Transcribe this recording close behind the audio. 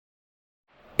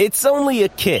It's only a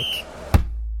kick,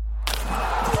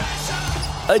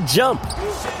 a jump,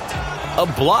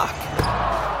 a block.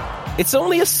 It's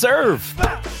only a serve.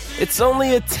 It's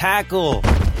only a tackle,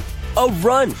 a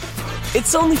run.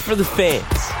 It's only for the fans.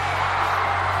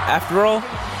 After all,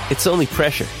 it's only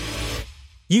pressure.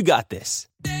 You got this.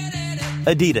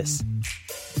 Adidas.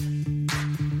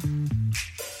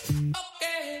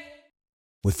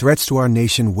 With threats to our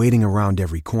nation waiting around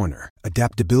every corner,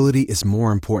 adaptability is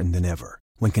more important than ever.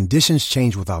 When conditions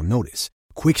change without notice,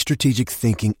 quick strategic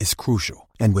thinking is crucial.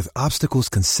 And with obstacles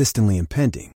consistently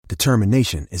impending,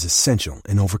 determination is essential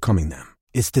in overcoming them.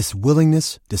 It's this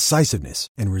willingness, decisiveness,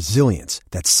 and resilience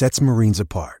that sets Marines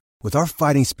apart. With our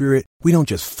fighting spirit, we don't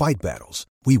just fight battles,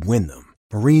 we win them.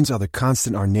 Marines are the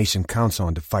constant our nation counts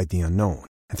on to fight the unknown.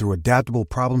 And through adaptable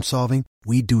problem solving,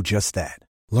 we do just that.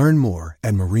 Learn more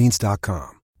at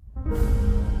marines.com.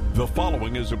 The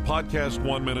following is a Podcast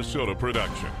One Minnesota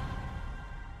production.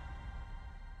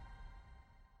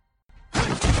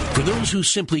 For those who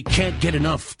simply can't get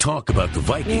enough talk about the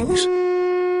Vikings,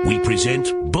 we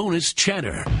present Bonus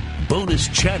Chatter. Bonus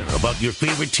chatter about your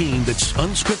favorite team that's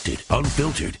unscripted,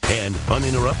 unfiltered, and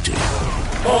uninterrupted.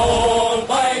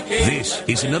 This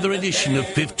is another edition of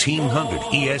 1500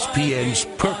 ESPN's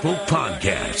Purple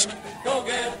Podcast.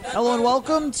 Hello and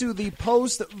welcome to the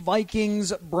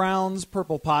post-Vikings-Browns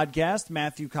Purple Podcast.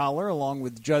 Matthew Collar along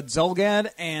with Judd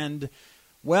Zulgad. And,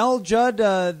 well, Judd,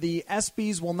 the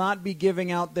ESPYs will not be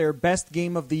giving out their Best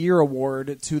Game of the Year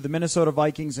award to the Minnesota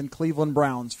Vikings and Cleveland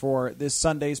Browns for this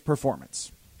Sunday's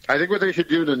performance. I think what they should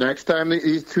do the next time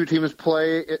these two teams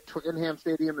play at Twickenham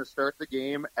Stadium is start the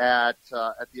game at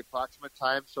the approximate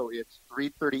time, so it's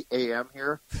 3:30 a.m.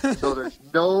 here. So there's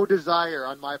no desire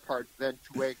on my part then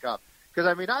to wake up. Because,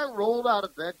 I mean, I rolled out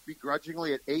of bed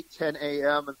begrudgingly at 8:10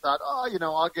 a.m. and thought,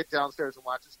 I'll get downstairs and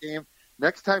watch this game.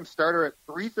 Next time, start her at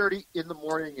 3:30 in the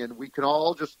morning, and we can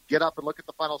all just get up and look at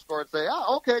the final score and say,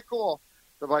 okay, cool.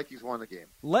 The Vikings won the game.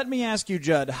 Let me ask you,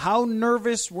 Judd, how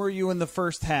nervous were you in the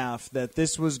first half that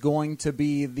this was going to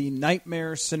be the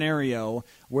nightmare scenario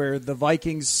where the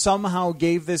Vikings somehow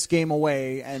gave this game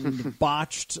away and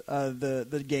botched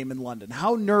the game in London?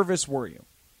 How nervous were you?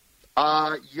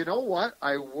 You know what?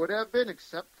 I would have been,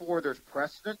 except for there's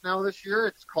precedent now this year.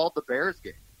 It's called the Bears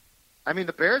game. I mean,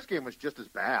 the Bears game was just as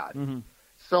bad. Mm-hmm.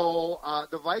 So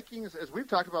the Vikings, as we've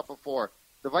talked about before,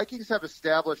 the Vikings have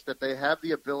established that they have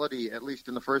the ability, at least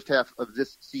in the first half of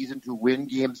this season, to win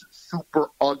games super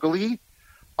ugly.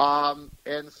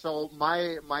 And so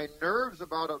my nerves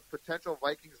about a potential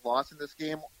Vikings loss in this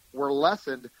game were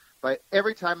lessened by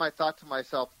every time I thought to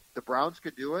myself, the Browns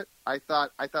could do it. I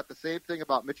thought the same thing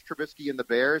about Mitch Trubisky and the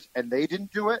Bears, and they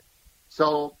didn't do it.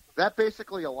 So that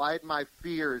basically allayed my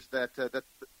fears that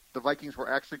the Vikings were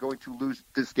actually going to lose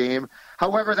this game.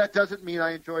 However, that doesn't mean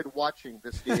I enjoyed watching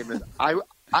this game. And I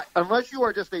unless you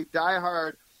are just a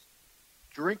diehard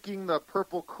drinking the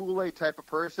purple Kool-Aid type of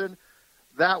person,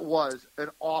 that was an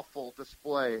awful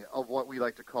display of what we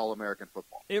like to call American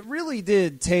football. It really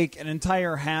did take an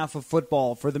entire half of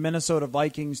football for the Minnesota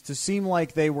Vikings to seem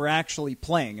like they were actually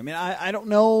playing. I mean, I don't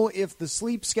know if the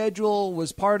sleep schedule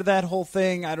was part of that whole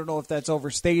thing. I don't know if that's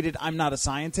overstated. I'm not a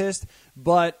scientist.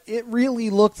 But it really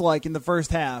looked like in the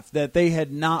first half that they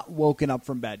had not woken up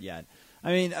from bed yet.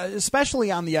 I mean,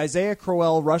 especially on the Isaiah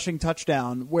Crowell rushing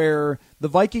touchdown where the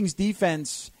Vikings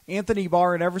defense, Anthony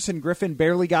Barr and Everson Griffin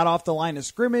barely got off the line of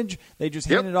scrimmage. They just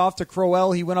handed it off to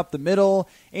Crowell. He went up the middle.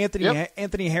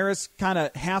 Anthony Harris kind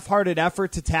of half-hearted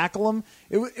effort to tackle him.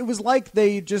 It was like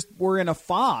they just were in a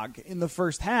fog in the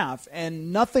first half,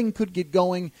 and nothing could get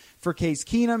going for Case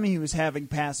Keenum. He was having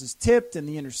passes tipped and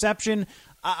the interception.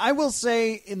 I will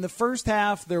say in the first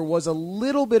half there was a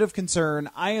little bit of concern.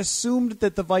 I assumed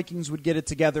that the Vikings would get it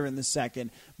together in the second.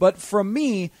 But from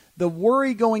me, the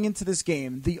worry going into this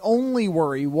game, the only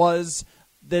worry was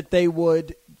that they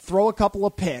would throw a couple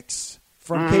of picks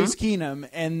from Case Keenum,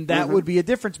 and that would be a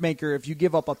difference maker if you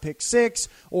give up a pick six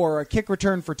or a kick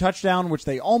return for touchdown, which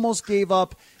they almost gave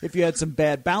up, if you had some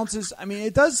bad bounces. I mean,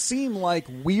 it does seem like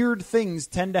weird things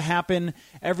tend to happen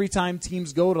every time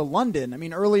teams go to London. I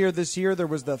mean, earlier this year there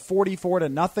was the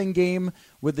 44-0 game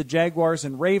with the Jaguars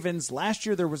and Ravens. Last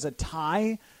year there was a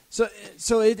tie.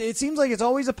 So it seems like it's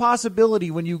always a possibility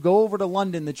when you go over to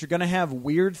London that you're going to have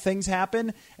weird things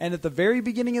happen. And at the very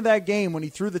beginning of that game, when he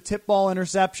threw the tip ball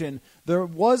interception, there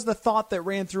was the thought that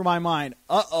ran through my mind,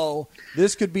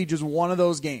 this could be just one of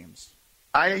those games.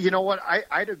 You know what?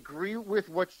 I'd agree with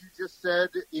what you just said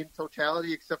in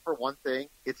totality, except for one thing.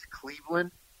 It's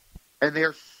Cleveland, and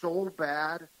they're so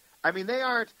bad. I mean, they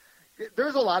aren't –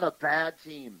 there's a lot of bad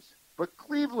teams. But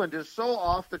Cleveland is so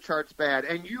off the charts bad,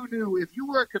 and you knew if you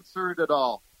were concerned at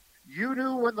all, You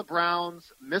knew when the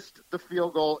Browns missed the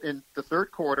field goal in the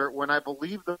third quarter when I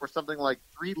believe there were something like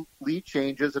 3 lead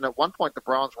changes, and at one point the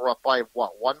Browns were up by,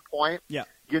 1 point? Yeah.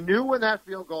 You knew when that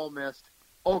field goal missed,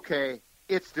 okay,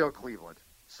 it's still Cleveland.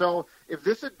 So if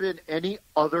this had been any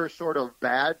other sort of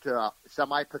bad,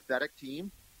 semi-pathetic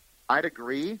team, I'd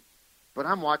agree. But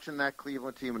I'm watching that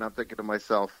Cleveland team, and I'm thinking to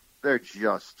myself, they're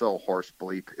just so horse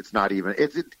bleep. It's not even.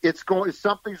 It's going.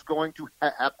 Something's going to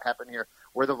happen here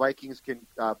where the Vikings can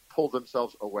pull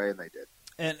themselves away, and they did.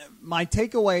 And my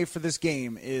takeaway for this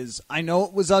game is I know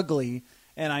it was ugly,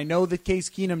 and I know that Case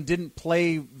Keenum didn't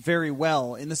play very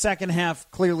well. In the second half,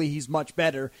 clearly he's much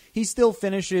better. He still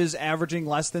finishes averaging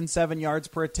less than 7 yards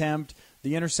per attempt.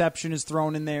 The interception is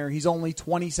thrown in there. He's only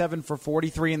 27 for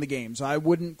 43 in the game, so I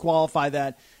wouldn't qualify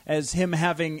that as him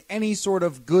having any sort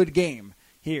of good game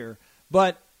here.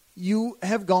 But you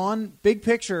have gone big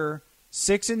picture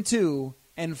 6-2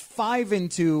 and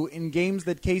 5-2 in games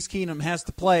that Case Keenum has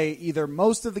to play either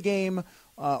most of the game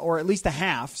or at least a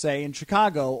half, say, in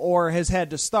Chicago, or has had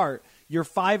to start. You're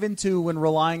 5-2 when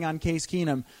relying on Case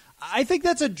Keenum. I think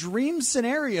that's a dream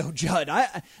scenario, Judd.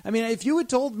 I mean, if you had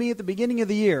told me at the beginning of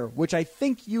the year, which I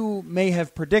think you may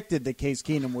have predicted that Case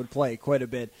Keenum would play quite a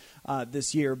bit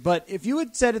this year, but if you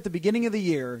had said at the beginning of the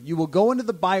year, you will go into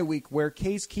the bye week where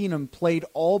Case Keenum played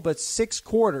all but 6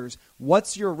 quarters,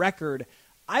 what's your record?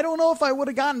 I don't know if I would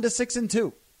have gotten to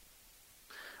 6-2.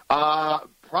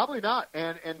 Probably not.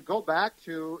 And go back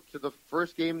to the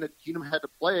first game that Keenum had to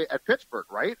play at Pittsburgh,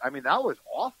 right? I mean, that was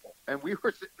awful. And we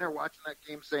were sitting there watching that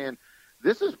game saying,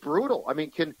 this is brutal. I mean,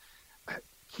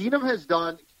 Keenum has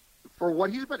done, for what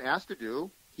he's been asked to do,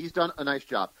 he's done a nice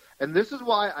job. And this is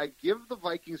why I give the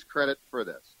Vikings credit for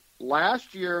this.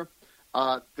 Last year,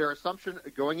 their assumption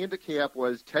going into camp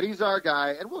was Teddy's our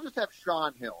guy, and we'll just have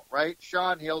Shaun Hill, right?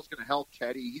 Shaun Hill's going to help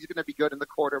Teddy. He's going to be good in the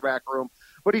quarterback room,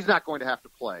 but he's not going to have to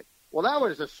play. Well, that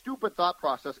was a stupid thought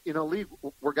process in a league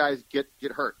where guys get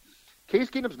hurt. Case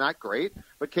Keenum's not great,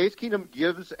 but Case Keenum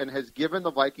gives and has given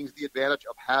the Vikings the advantage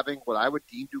of having what I would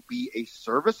deem to be a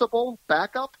serviceable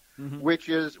backup, which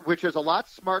is a lot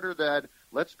smarter than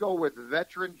let's go with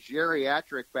veteran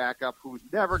geriatric backup who's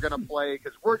never going to play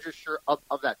because we're just sure of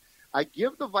that. I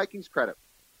give the Vikings credit.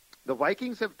 The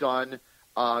Vikings have done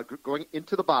going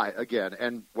into the bye again,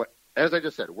 and as I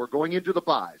just said, we're going into the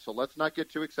bye, so let's not get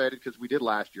too excited because we did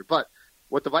last year. But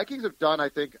what the Vikings have done, I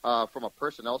think, from a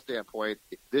personnel standpoint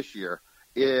this year,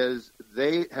 is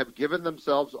they have given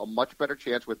themselves a much better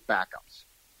chance with backups,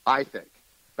 I think.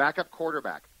 Backup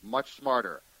quarterback, much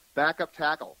smarter. Backup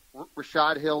tackle,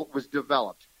 Rashad Hill was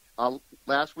developed.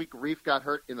 Last week, Reif got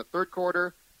hurt in the third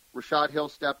quarter. Rashad Hill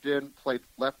stepped in, played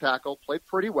left tackle, played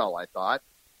pretty well, I thought.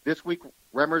 This week,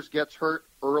 Remmers gets hurt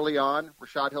early on.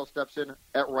 Rashad Hill steps in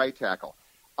at right tackle.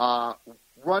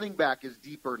 Running back is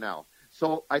deeper now.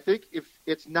 So I think if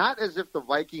it's not as if the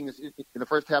Vikings in the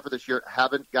first half of this year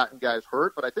haven't gotten guys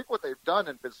hurt, but I think what they've done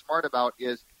and been smart about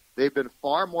is they've been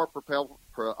far more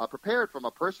prepared from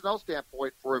a personnel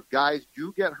standpoint for if guys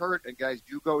do get hurt and guys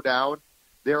do go down,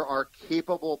 there are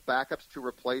capable backups to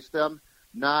replace them,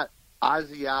 not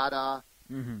Asiata,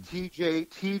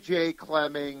 TJ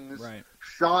Clemmings, right.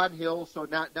 Shaun Hill. So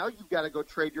now you've got to go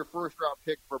trade your first-round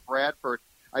pick for Bradford.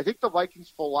 I think the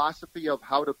Vikings' philosophy of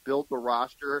how to build the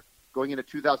roster going into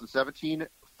 2017,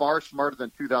 far smarter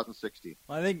than 2016.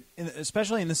 Well, I think,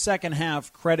 especially in the second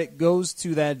half, credit goes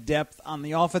to that depth on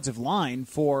the offensive line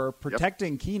for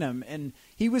protecting Keenum. And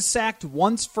he was sacked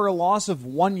once for a loss of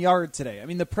 1 yard today. I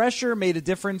mean, the pressure made a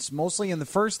difference mostly in the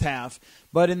first half,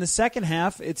 but in the second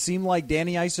half, it seemed like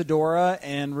Danny Isidora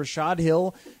and Rashad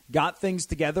Hill got things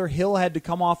together. Hill had to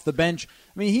come off the bench.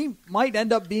 I mean, he might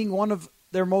end up being one of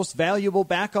their most valuable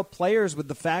backup players with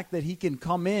the fact that he can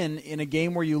come in a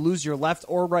game where you lose your left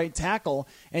or right tackle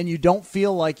and you don't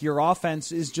feel like your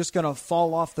offense is just going to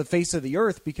fall off the face of the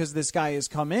earth because this guy has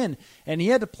come in. And he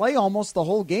had to play almost the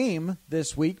whole game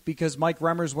this week because Mike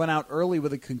Remmers went out early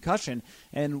with a concussion.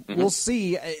 And we'll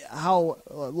see how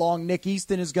long Nick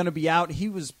Easton is going to be out. He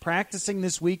was practicing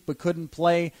this week but couldn't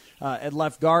play at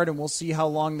left guard, and we'll see how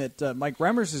long that Mike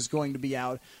Remmers is going to be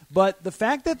out. But the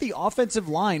fact that the offensive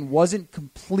line wasn't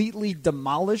completely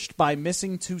demolished by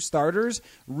missing 2 starters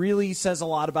really says a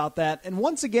lot about that. And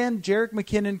once again, Jerick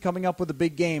McKinnon coming up with a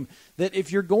big game, that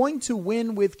if you're going to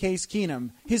win with Case Keenum,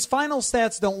 his final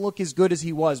stats don't look as good as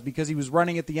he was because he was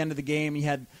running at the end of the game. He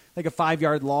had like a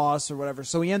 5-yard loss or whatever.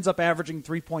 So he ends up averaging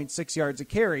 3.6 yards a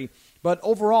carry. But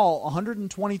overall,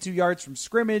 122 yards from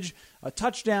scrimmage, a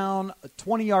touchdown, a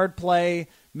 20-yard play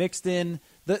mixed in.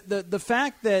 The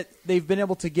fact that they've been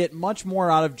able to get much more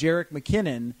out of Jerick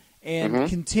McKinnon and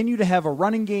continue to have a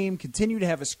running game, continue to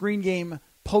have a screen game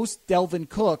post Delvin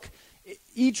Cook,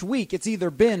 each week it's either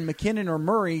been McKinnon or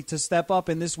Murray to step up,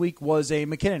 and this week was a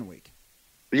McKinnon week.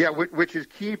 Yeah, which is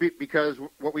key because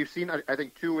what we've seen, I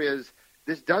think, too, is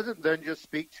this doesn't then just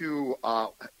speak to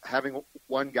having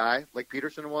one guy like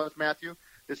Peterson was, Matthew.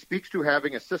 This speaks to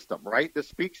having a system, right? This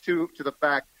speaks to the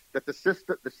fact that the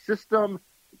system,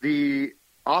 the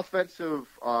offensive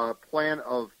plan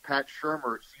of Pat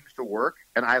Shurmur seems to work,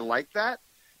 and I like that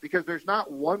because there's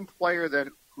not one player then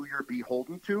who you're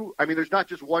beholden to. I mean, there's not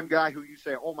just one guy who you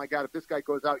say, oh, my God, if this guy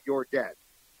goes out, you're dead.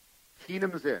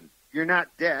 Keenum's in. You're not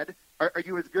dead. Are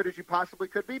you as good as you possibly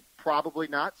could be? Probably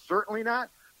not. Certainly not.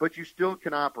 But you still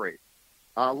can operate.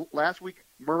 Last week,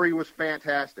 Murray was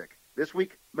fantastic. This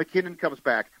week, McKinnon comes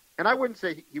back. And I wouldn't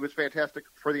say he was fantastic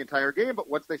for the entire game, but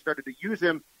once they started to use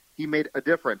him, he made a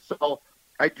difference. So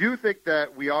I do think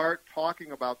that we are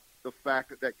talking about the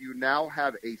fact that you now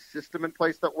have a system in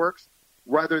place that works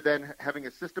rather than having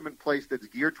a system in place that's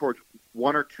geared towards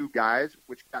one or two guys,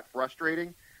 which got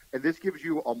frustrating. And this gives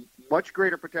you a much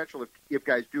greater potential if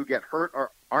guys do get hurt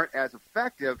or aren't as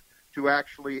effective to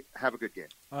actually have a good game.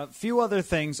 A few other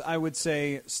things I would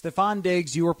say. Stefon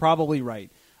Diggs, you were probably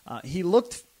right. He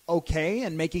looked okay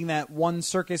in making that one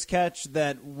circus catch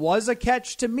that was a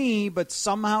catch to me, but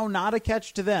somehow not a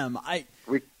catch to them.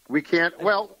 We can't.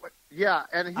 Well, yeah,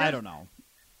 and I don't know.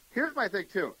 Here's my thing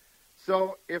too.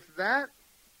 So if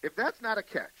that's not a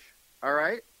catch, all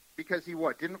right, because he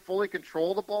didn't fully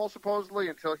control the ball supposedly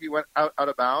until he went out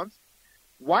of bounds.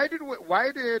 Why did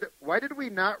we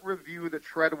not review the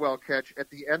Treadwell catch at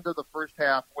the end of the first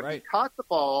half when he caught the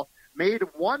ball, made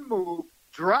one move,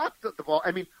 dropped the ball?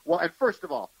 I mean, and first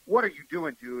of all, what are you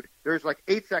doing, dude? There's like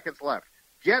 8 seconds left.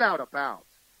 Get out of bounds.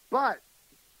 But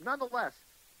nonetheless,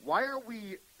 why are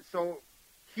we so?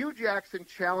 Hugh Jackson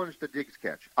challenged the Diggs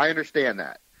catch. I understand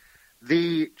that.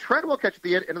 The Treadwell catch at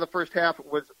the end of the first half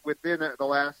was within the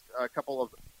last couple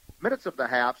of minutes of the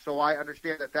half, so I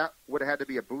understand that would have had to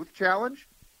be a Booth challenge.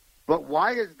 But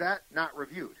why is that not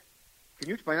reviewed? Can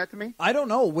you explain that to me? I don't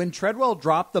know. When Treadwell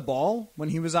dropped the ball when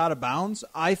he was out of bounds,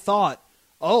 I thought,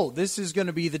 oh, this is going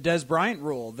to be the Des Bryant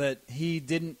rule, that he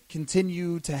didn't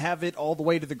continue to have it all the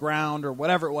way to the ground or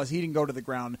whatever it was. He didn't go to the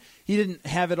ground. He didn't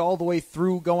have it all the way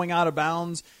through going out of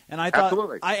bounds. And I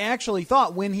actually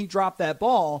thought when he dropped that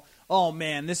ball, oh,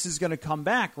 man, this is going to come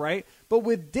back, right? But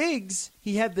with Diggs,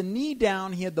 he had the knee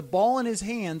down. He had the ball in his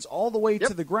hands all the way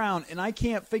to the ground, and I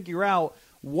can't figure out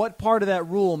what part of that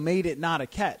rule made it not a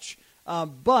catch.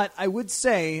 But I would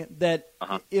say that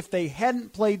if they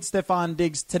hadn't played Stefon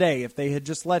Diggs today, if they had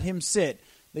just let him sit,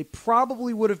 they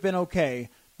probably would have been okay.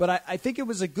 But I think it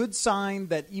was a good sign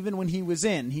that even when he was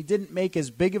in, he didn't make as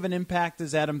big of an impact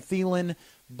as Adam Thielen,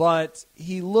 but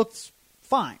he looked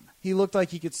fine. He looked like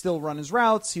he could still run his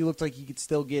routes. He looked like he could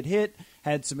still get hit,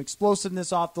 had some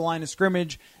explosiveness off the line of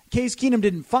scrimmage. Case Keenum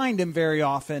didn't find him very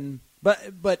often,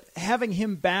 but having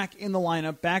him back in the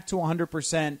lineup, back to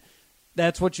 100%,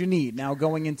 that's what you need now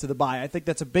going into the bye. I think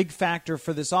that's a big factor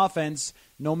for this offense,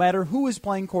 no matter who is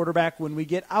playing quarterback when we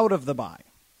get out of the bye.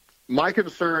 My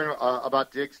concern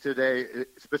about Diggs today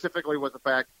specifically was the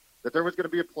fact that there was going to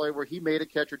be a play where he made a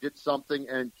catch or did something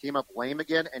and came up lame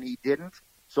again, and he didn't.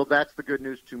 So that's the good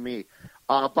news to me.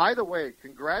 By the way,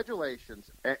 congratulations,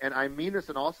 and I mean this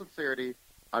in all sincerity.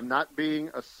 I'm not being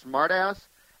a smartass,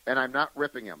 and I'm not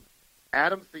ripping him.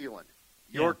 Adam Thielen.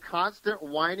 Your constant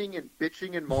whining and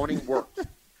bitching and moaning worked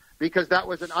because that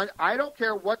was I don't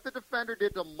care what the defender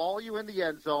did to maul you in the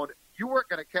end zone. You weren't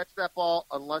going to catch that ball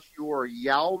unless you were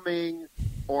Yao Ming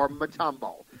or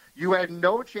Mutombo. You had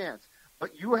no chance.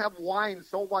 But you have whined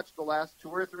so much the last 2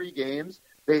 or 3 games.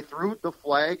 They threw the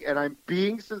flag, and I'm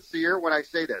being sincere when I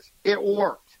say this. It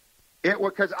worked.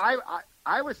 Because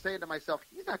I was saying to myself,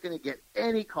 he's not going to get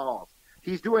any calls.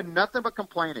 He's doing nothing but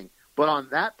complaining. But on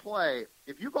that play,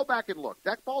 if you go back and look,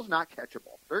 that ball's not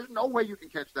catchable. There's no way you can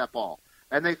catch that ball.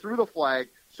 And they threw the flag.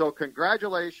 So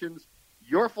congratulations.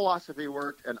 Your philosophy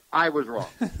worked, and I was wrong.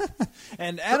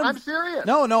 And Adam, I'm serious.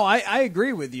 No, I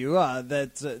agree with you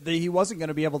that he wasn't going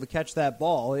to be able to catch that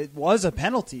ball. It was a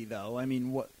penalty, though. I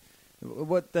mean, who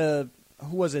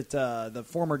was it? The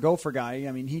former Gopher guy.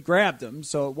 I mean, he grabbed him,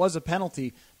 so it was a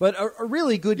penalty. But a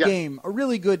really good game, a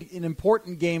really good and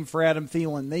important game for Adam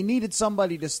Thielen. They needed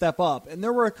somebody to step up, and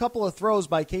there were a couple of throws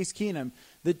by Case Keenum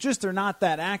that just are not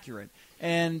that accurate.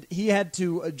 And he had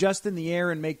to adjust in the air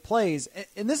and make plays.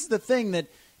 And this is the thing that,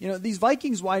 these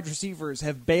Vikings wide receivers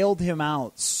have bailed him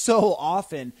out so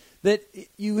often that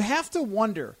you have to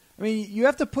wonder. I mean, you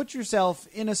have to put yourself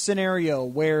in a scenario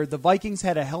where the Vikings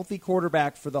had a healthy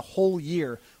quarterback for the whole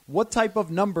year. What type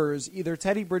of numbers either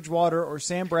Teddy Bridgewater or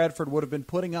Sam Bradford would have been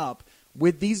putting up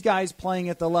with these guys playing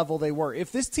at the level they were.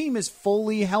 If this team is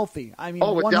fully healthy, I mean,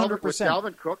 with 100%. With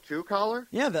Dalvin Cook too, caller?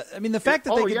 Yeah, the fact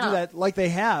that they can do that like they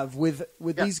have with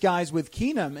these guys with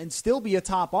Keenum and still be a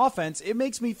top offense, it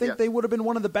makes me think they would have been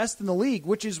one of the best in the league,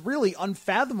 which is really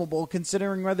unfathomable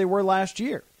considering where they were last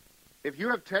year. If you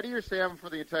have Teddy or Sam for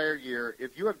the entire year,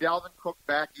 if you have Dalvin Cook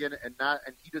back in and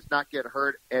he does not get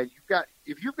hurt, and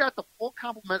if you've got the full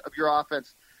complement of your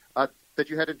offense that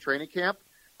you had in training camp,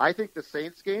 I think the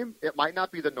Saints game, it might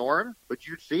not be the norm, but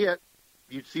you'd see it.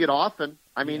 You'd see it often.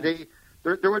 I mean,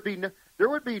 there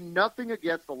would be nothing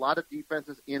against a lot of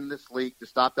defenses in this league to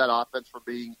stop that offense from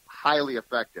being highly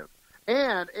effective.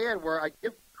 And where I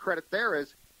give credit there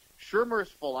is Shermer's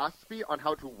philosophy on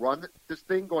how to run this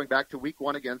thing going back to week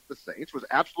 1 against the Saints was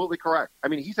absolutely correct. I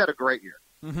mean, he's had a great year.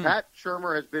 Mm-hmm. Pat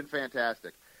Shermer has been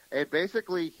fantastic. And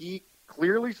basically, he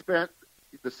clearly spent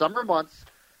the summer months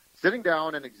sitting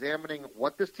down and examining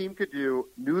what this team could do,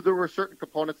 knew there were certain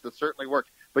components that certainly worked.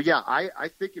 But, yeah, I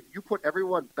think if you put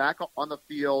everyone back on the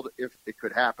field, if it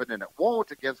could happen, and it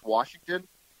won't against Washington,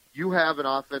 you have an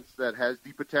offense that has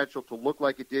the potential to look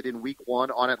like it did in week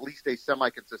 1 on at least a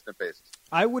semi-consistent basis.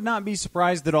 I would not be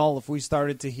surprised at all if we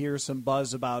started to hear some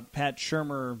buzz about Pat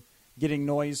Shermer getting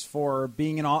noise for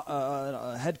being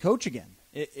a head coach again.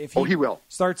 If he will.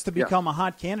 Starts to become a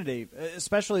hot candidate,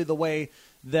 especially the way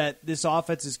that this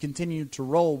offense has continued to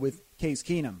roll with Case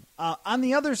Keenum. On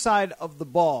the other side of the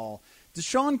ball,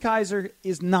 DeShone Kizer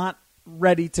is not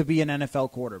ready to be an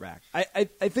NFL quarterback. I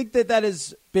think that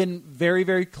has been very,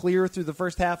 very clear through the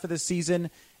first half of the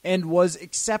season and was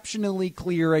exceptionally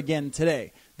clear again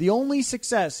today. The only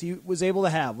success he was able to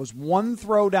have was one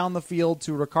throw down the field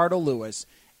to Ricardo Lewis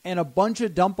and a bunch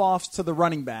of dump-offs to the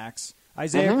running backs.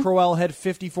 Isaiah Crowell had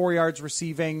 54 yards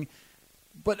receiving.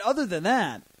 But other than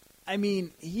that, I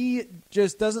mean, he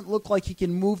just doesn't look like he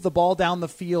can move the ball down the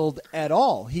field at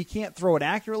all. He can't throw it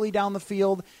accurately down the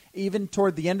field. Even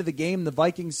toward the end of the game, the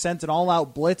Vikings sent an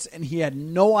all-out blitz, and he had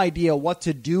no idea what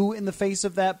to do in the face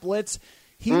of that blitz.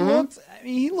 He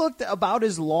looked about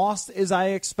as lost as I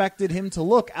expected him to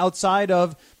look outside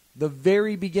of the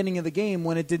very beginning of the game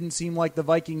when it didn't seem like the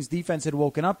Vikings defense had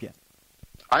woken up yet.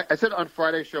 I said on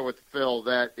Friday's show with Phil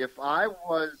that if I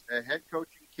was a head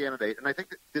coaching candidate, and I think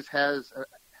that this has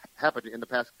happened in the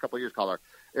past couple of years, caller,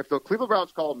 if the Cleveland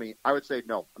Browns called me, I would say,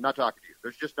 no, I'm not talking to you.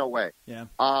 There's just no way. Yeah.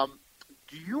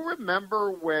 Do you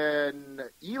remember when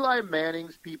Eli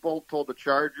Manning's people told the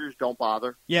Chargers, don't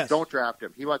bother? Yes. Don't draft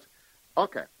him. He was,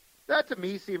 okay. That to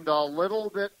me seemed a little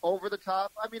bit over the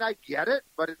top. I mean, I get it,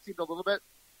 but it seemed a little bit.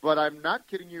 But I'm not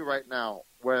kidding you right now.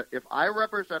 Where if I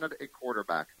represented a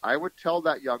quarterback, I would tell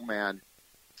that young man,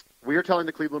 we are telling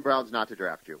the Cleveland Browns not to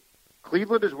draft you.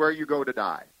 Cleveland is where you go to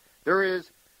die. There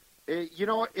is,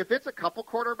 if it's a couple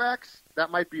quarterbacks,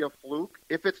 that might be a fluke.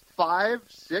 If it's 5,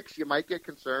 6, you might get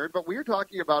concerned. But we are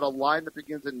talking about a line that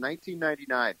begins in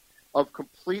 1999 of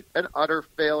complete and utter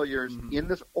failures in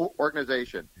this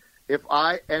organization.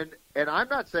 And I'm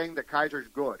not saying that Kaiser's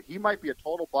good. He might be a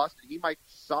total bust, and he might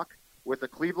suck with the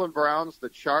Cleveland Browns, the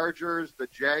Chargers, the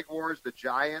Jaguars, the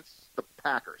Giants, the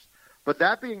Packers. But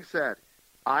that being said,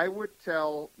 I would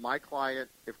tell my client,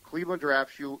 if Cleveland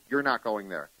drafts you, you're not going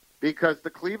there. Because the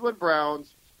Cleveland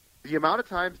Browns, the amount of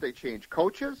times they change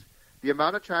coaches, the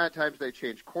amount of times they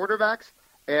change quarterbacks,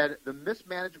 and the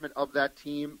mismanagement of that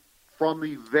team from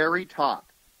the very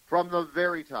top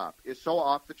is so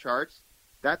off the charts.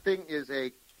 That thing is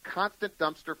a constant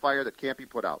dumpster fire that can't be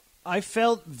put out. I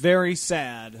felt very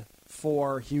sad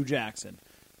for Hugh Jackson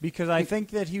because I think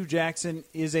that Hugh Jackson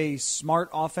is a smart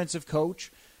offensive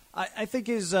coach. I think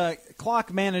his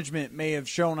clock management may have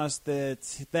shown us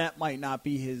that might not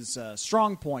be his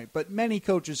strong point, but many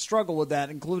coaches struggle with that,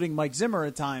 including Mike Zimmer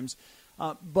at times.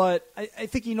 But I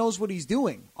think he knows what he's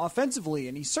doing offensively,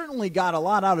 and he certainly got a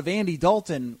lot out of Andy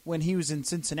Dalton when he was in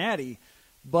Cincinnati.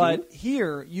 But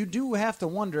here, you do have to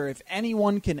wonder if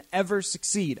anyone can ever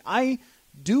succeed. I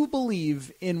do believe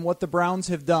in what the Browns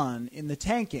have done in the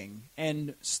tanking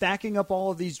and stacking up all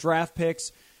of these draft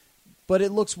picks, but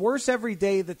it looks worse every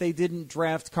day that they didn't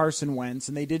draft Carson Wentz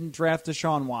and they didn't draft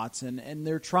Deshaun Watson, and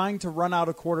they're trying to run out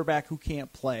a quarterback who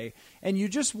can't play. And you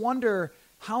just wonder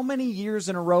how many years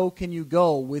in a row can you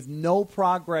go with no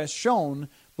progress shown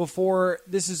before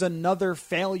this is another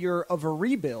failure of a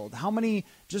rebuild? How many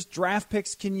just draft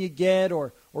picks can you get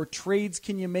or trades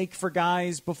can you make for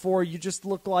guys before you just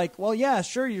look like, well, yeah,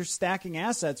 sure, you're stacking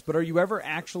assets, but are you ever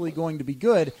actually going to be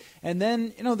good? And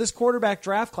then, this quarterback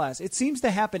draft class, it seems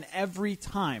to happen every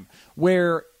time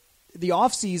where the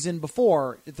offseason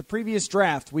before, at the previous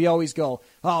draft, we always go,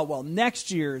 oh, well,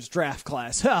 next year's draft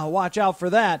class, watch out for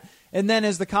that. And then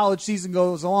as the college season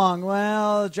goes along,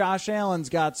 well, Josh Allen's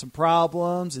got some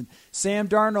problems, and Sam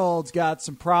Darnold's got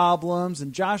some problems,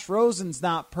 and Josh Rosen's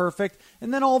not perfect.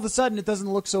 And then all of a sudden it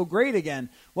doesn't look so great again.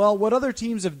 Well, what other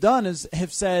teams have done is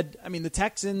have said, I mean, the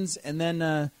Texans and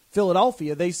then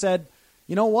Philadelphia, they said,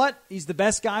 you know what? He's the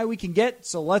best guy we can get,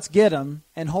 so let's get him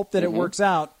and hope that it works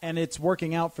out, and it's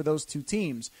working out for those two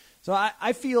teams. So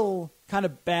I feel kind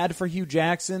of bad for Hugh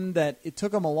Jackson that it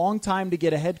took him a long time to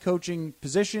get a head coaching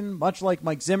position, much like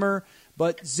Mike Zimmer.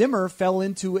 But Zimmer fell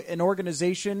into an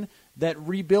organization that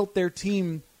rebuilt their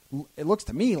team, it looks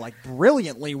to me, like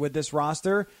brilliantly with this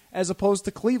roster, as opposed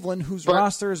to Cleveland, whose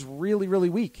roster is really, really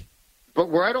weak. But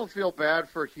where I don't feel bad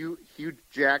for Hugh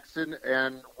Jackson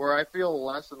and where I feel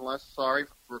less and less sorry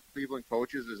for Cleveland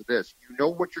coaches is this. You know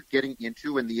what you're getting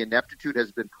into, and the ineptitude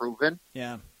has been proven.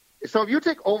 Yeah. So if you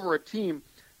take over a team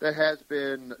that has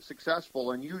been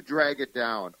successful and you drag it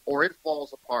down or it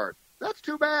falls apart, that's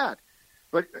too bad.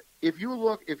 But if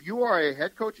you are a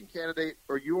head coaching candidate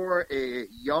or you are a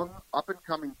young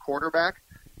up-and-coming quarterback,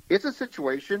 it's a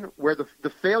situation where the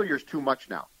failure is too much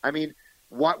now. I mean,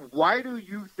 why do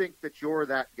you think that you're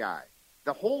that guy?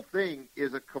 The whole thing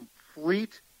is a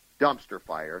complete dumpster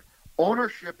fire.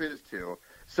 Ownership is too.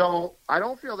 So I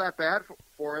don't feel that bad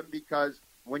for him because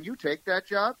when you take that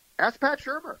job, ask Pat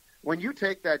Shurmur. When you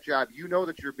take that job, you know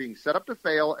that you're being set up to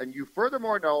fail, and you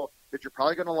furthermore know that you're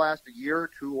probably going to last a year or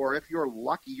two, or if you're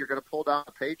lucky, you're going to pull down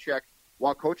a paycheck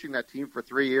while coaching that team for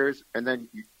 3 years, and then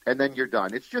you're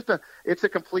done. It's a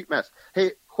complete mess.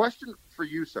 Hey, question for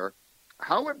you, sir.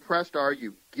 How impressed are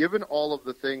you, given all of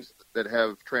the things that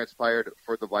have transpired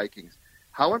for the Vikings?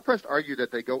 How impressed are you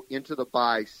that they go into the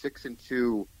bye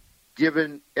 6-2,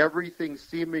 given everything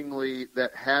seemingly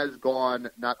that has gone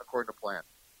not according to plan?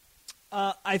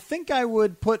 I think I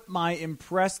would put my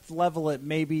impressed level at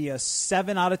maybe a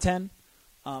 7 out of 10.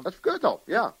 That's good, though,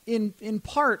 yeah. In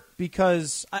part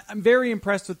because I'm very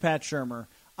impressed with Pat Shurmur.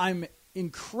 I'm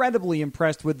incredibly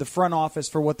impressed with the front office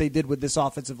for what they did with this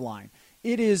offensive line.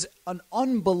 It is an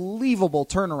unbelievable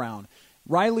turnaround.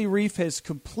 Riley Reiff has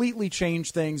completely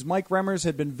changed things. Mike Remmers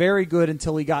had been very good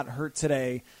until he got hurt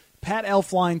today. Pat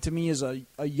Elflein, to me, is a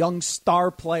young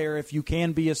star player, if you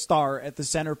can be a star, at the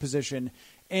center position.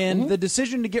 And the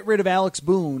decision to get rid of Alex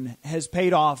Boone has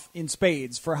paid off in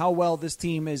spades for how well this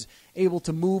team is able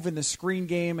to move in the screen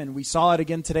game, and we saw it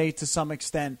again today to some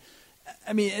extent.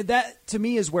 I mean, that, to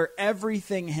me, is where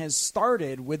everything has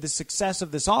started with the success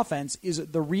of this offense, is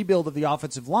the rebuild of the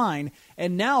offensive line.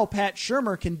 And now Pat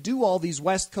Shurmur can do all these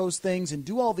West Coast things and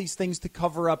do all these things to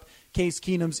cover up Case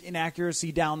Keenum's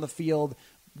inaccuracy down the field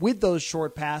with those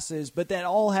short passes, but that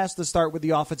all has to start with the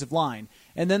offensive line.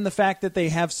 And then the fact that they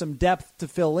have some depth to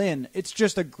fill in, it's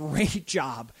just a great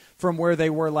job from where they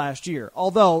were last year.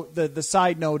 Although the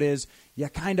side note is you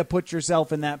kind of put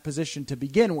yourself in that position to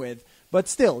begin with, but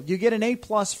still, you get an A+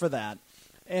 for that.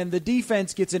 And the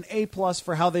defense gets an A+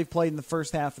 for how they've played in the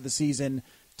first half of the season.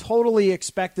 Totally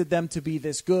expected them to be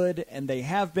this good, and they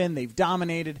have been. They've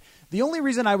dominated. The only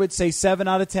reason I would say 7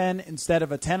 out of 10 instead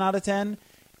of a 10 out of 10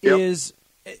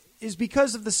 is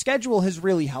because of the schedule has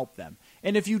really helped them.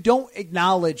 And if you don't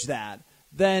acknowledge that,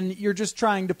 then you're just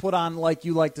trying to put on, like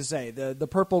you like to say, the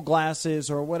purple glasses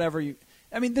or whatever.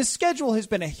 I mean, this schedule has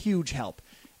been a huge help.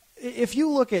 If you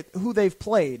look at who they've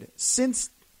played since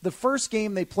the first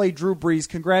game they played Drew Brees,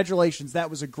 congratulations,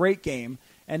 that was a great game,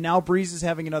 and now Brees is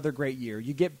having another great year.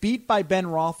 You get beat by Ben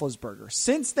Roethlisberger.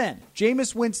 Since then,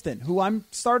 Jameis Winston, who I'm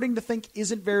starting to think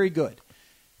isn't very good.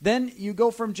 Then you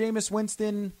go from Jameis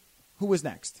Winston. Who was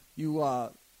next?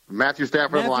 Matthew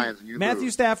Stafford, Lions. Matthew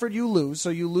Stafford, you lose.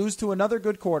 So you lose to another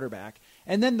good quarterback.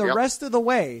 And then the rest of the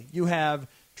way, you have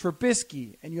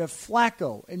Trubisky, and you have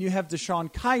Flacco, and you have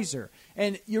Deshaun Kaiser.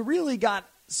 And you really got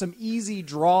some easy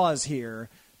draws here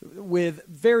with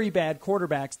very bad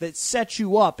quarterbacks that set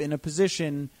you up in a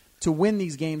position to win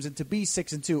these games and to be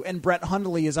 6-2. And Brett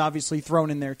Hundley is obviously thrown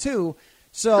in there too.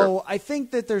 So I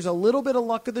think that there's a little bit of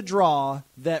luck of the draw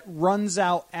that runs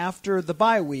out after the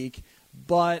bye week,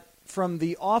 but from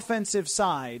the offensive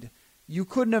side, you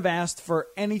couldn't have asked for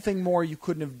anything more. You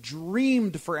couldn't have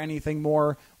dreamed for anything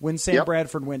more when Sam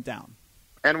Bradford went down.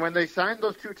 And when they signed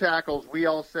those two tackles, we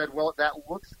all said, well, that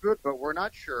looks good, but we're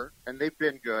not sure, and they've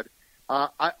been good.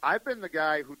 I've been the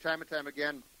guy who time and time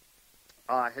again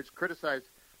has criticized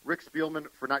Rick Spielman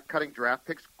for not cutting draft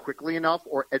picks quickly enough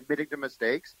or admitting to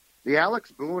mistakes. The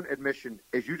Alex Boone admission,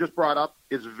 as you just brought up,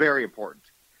 is very important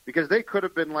because they could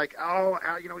have been like,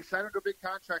 we signed him to a big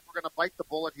contract. We're going to bite the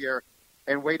bullet here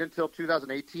and wait until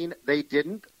 2018. They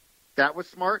didn't. That was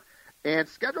smart. And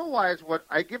schedule-wise, what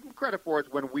I give them credit for is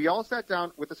when we all sat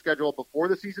down with the schedule before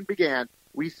the season began,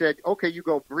 we said, okay, you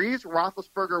go Breeze,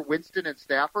 Roethlisberger, Winston, and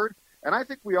Stafford. And I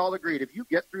think we all agreed if you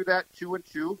get through that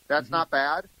 2-2, that's not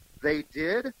bad. They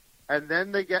did, and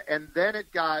then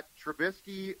it got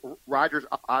Trubisky, Rodgers.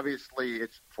 Obviously,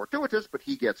 it's fortuitous, but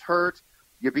he gets hurt.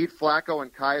 You beat Flacco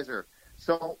and Kaiser.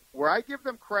 So where I give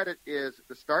them credit is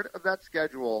the start of that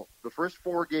schedule. The first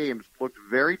 4 games looked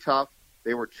very tough.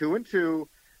 They were 2-2,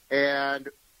 and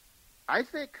I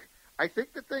think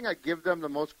the thing I give them the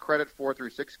most credit for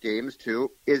through 6 games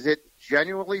too is it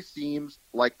genuinely seems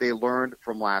like they learned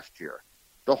from last year.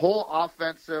 The whole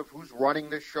offensive, who's running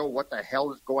this show, what the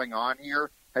hell is going on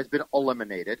here, has been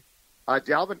eliminated.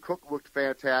 Dalvin Cook looked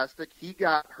fantastic. He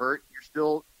got hurt.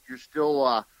 You're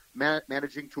still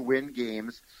managing to win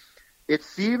games. It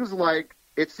seems like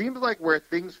where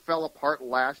things fell apart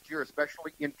last year,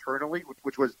 especially internally,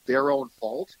 which was their own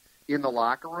fault in the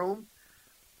locker room.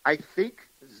 I think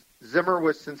Zimmer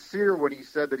was sincere when he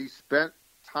said that he spent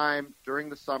time during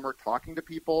the summer talking to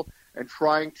people and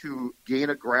trying to gain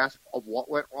a grasp of what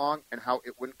went wrong and how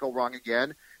it wouldn't go wrong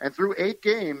again. And through eight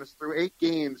games,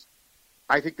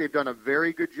 I think they've done a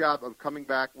very good job of coming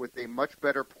back with a much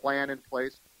better plan in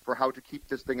place for how to keep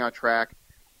this thing on track.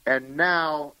 And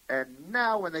now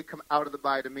when they come out of the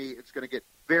bye, to me, it's going to get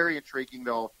very intriguing,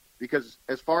 though, because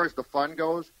as far as the fun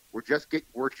goes, we're just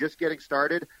getting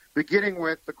started, beginning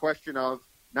with the question of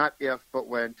not if, but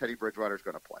when Teddy Bridgewater is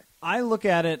going to play. I look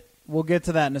at it. We'll get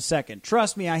to that in a second.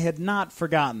 Trust me, I had not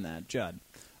forgotten that, Judd.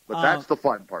 But that's the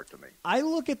fun part to me. I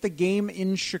look at the game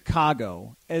in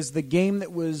Chicago as the game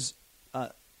that was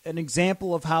an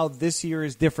example of how this year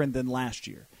is different than last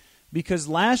year. Because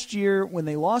last year, when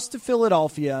they lost to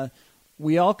Philadelphia,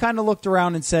 we all kind of looked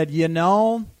around and said,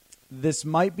 this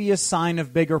might be a sign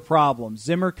of bigger problems.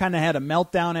 Zimmer kind of had a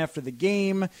meltdown after the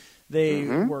game. They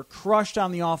were crushed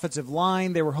on the offensive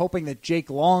line. They were hoping that Jake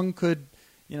Long could,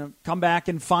 come back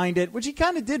and find it, which he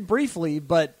kind of did briefly,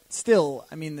 but still,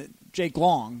 Jake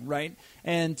Long, right?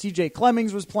 And TJ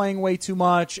Clemmings was playing way too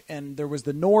much, and there was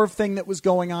the Norv thing that was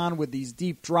going on with these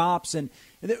deep drops, and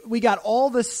we got all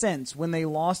the sense when they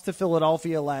lost to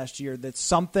Philadelphia last year that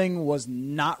something was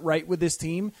not right with this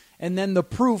team, and then the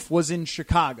proof was in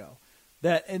Chicago.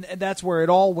 And that's where it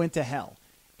all went to hell.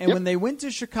 And when they went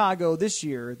to Chicago this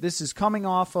year, this is coming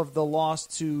off of the loss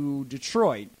to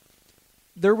Detroit,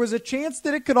 there was a chance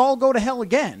that it could all go to hell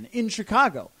again in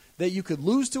Chicago, that you could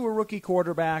lose to a rookie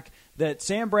quarterback, that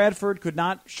Sam Bradford could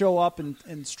not show up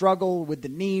and struggle with the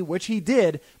knee, which he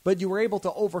did, but you were able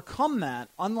to overcome that,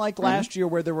 unlike last year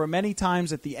where there were many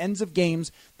times at the ends of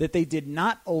games that they did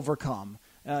not overcome.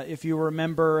 If you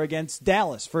remember against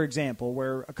Dallas, for example,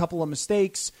 where a couple of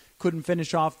mistakes couldn't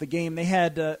finish off the game. They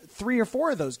had 3 or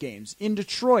 4 of those games in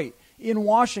Detroit, in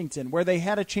Washington, where they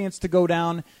had a chance to go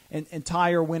down and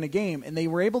tie or win a game. And they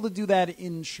were able to do that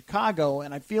in Chicago,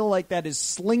 and I feel like that has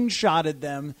slingshotted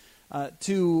them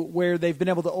to where they've been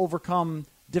able to overcome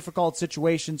difficult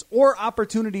situations or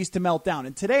opportunities to melt down.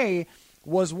 And today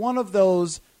was one of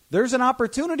those, there's an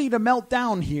opportunity to melt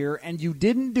down here, and you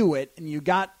didn't do it, and you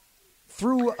got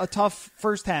through a tough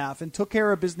first half and took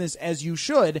care of business as you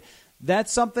should.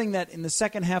 That's something that in the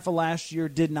second half of last year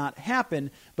did not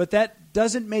happen, but that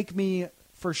doesn't make me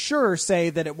for sure say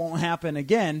that it won't happen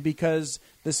again because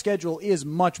the schedule is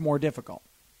much more difficult.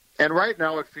 And right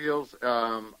now it feels,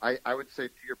 I would say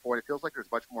to your point, it feels like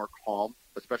there's much more calm,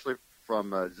 especially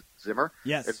from Zimmer.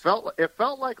 Yes. It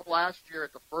felt like last year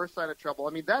at the first sign of trouble.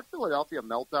 That Philadelphia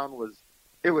meltdown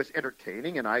was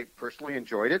entertaining, and I personally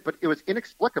enjoyed it, but it was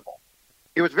inexplicable.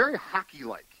 It was very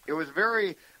hockey-like.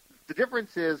 The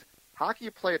difference is, hockey,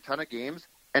 you play a ton of games,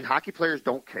 and hockey players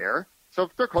don't care. So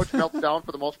if their coach melts down,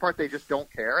 for the most part, they just don't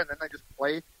care, and then they just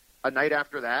play a night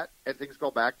after that, and things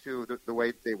go back to the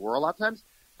way they were a lot of times.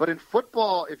 But in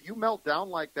football, if you melt down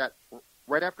like that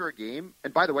right after a game,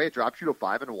 and by the way, it drops you to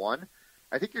 5-1,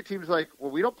 I think your team's like, well,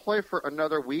 we don't play for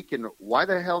another week, and why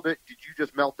the hell did you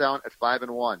just melt down at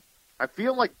 5-1? I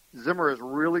feel like Zimmer has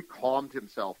really calmed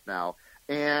himself now.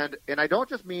 And I don't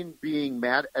just mean being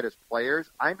mad at his players.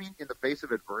 I mean in the face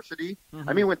of adversity.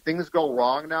 Mm-hmm. When things go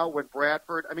wrong now, when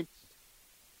Bradford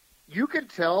 – you can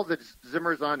tell that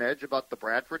Zimmer's on edge about the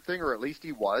Bradford thing, or at least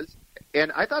he was.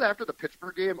 And I thought after the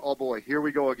Pittsburgh game, oh, boy, here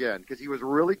we go again, because he was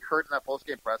really curt in that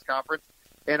post-game press conference.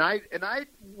 And I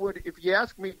would – if you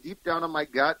ask me deep down in my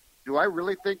gut, do I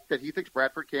really think that he thinks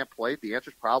Bradford can't play? The answer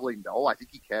is probably no. I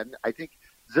think he can. I think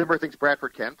Zimmer thinks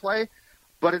Bradford can play.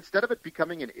 But instead of it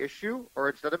becoming an issue or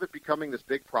instead of it becoming this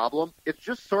big problem, it's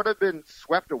just sort of been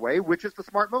swept away, which is the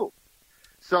smart move.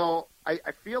 So I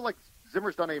feel like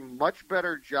Zimmer's done a much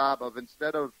better job of,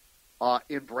 instead of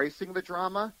embracing the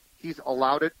drama, he's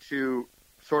allowed it to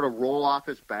sort of roll off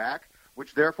his back,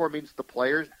 which therefore means the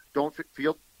players don't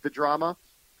feel the drama.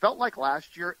 Felt like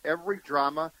last year, every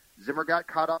drama Zimmer got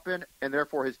caught up in, and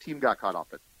therefore his team got caught up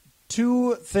in.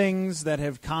 Two things that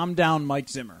have calmed down Mike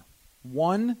Zimmer.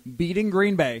 One, beating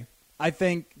Green Bay. I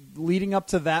think leading up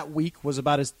to that week was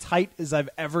about as tight as I've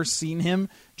ever seen him.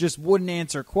 Just wouldn't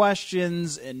answer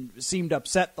questions and seemed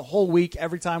upset the whole week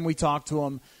every time we talked to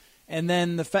him. And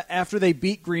then after they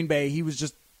beat Green Bay, he was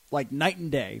just like night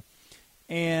and day.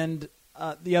 And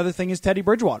the other thing is Teddy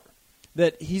Bridgewater.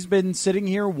 That he's been sitting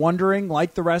here wondering,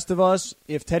 like the rest of us,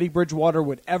 if Teddy Bridgewater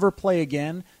would ever play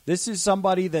again. This is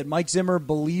somebody that Mike Zimmer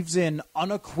believes in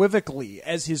unequivocally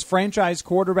as his franchise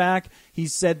quarterback. He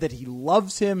said that he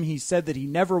loves him. He said that he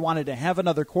never wanted to have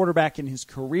another quarterback in his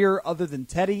career other than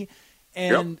Teddy.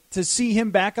 And to see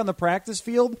him back on the practice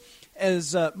field,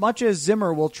 as much as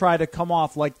Zimmer will try to come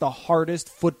off like the hardest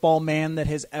football man that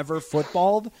has ever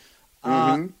footballed,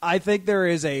 I think there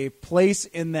is a place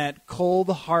in that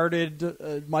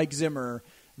cold-hearted Mike Zimmer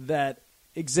that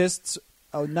exists,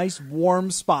 a nice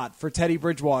warm spot for Teddy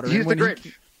Bridgewater. He's the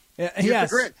Grinch. Yes,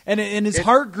 the Grinch. And his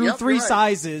heart grew three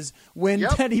sizes when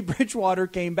Yep. Teddy Bridgewater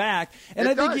came back, and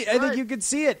I think you could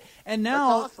see it. And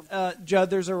now, awesome. Judd,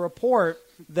 there's a report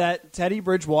that Teddy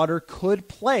Bridgewater could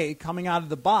play coming out of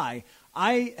the bye.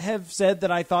 I have said that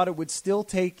I thought it would still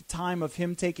take time of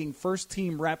him taking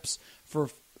first-team reps for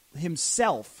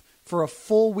himself for a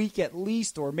full week at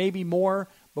least, or maybe more,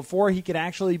 before he could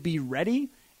actually be ready.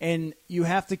 And you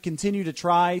have to continue to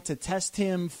try to test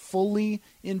him fully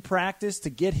in practice to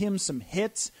get him some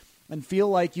hits and feel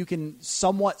like you can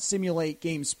somewhat simulate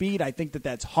game speed. I think that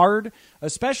that's hard,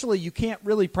 especially you can't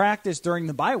really practice during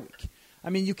the bye week. I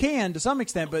mean, you can to some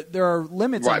extent, but there are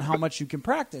limits on how much you can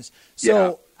practice.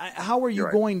 So how are you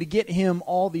going to get him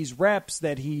all these reps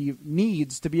that he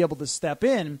needs to be able to step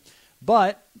in?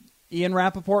 But Ian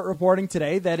Rappaport reporting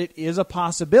today that it is a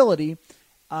possibility.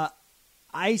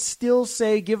 I still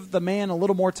say give the man a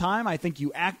little more time. I think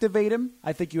you activate him.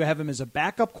 I think you have him as a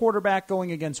backup quarterback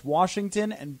going against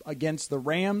Washington and against the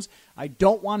Rams. I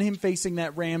don't want him facing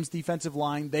that Rams defensive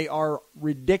line. They are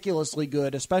ridiculously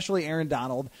good, especially Aaron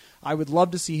Donald. I would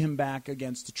love to see him back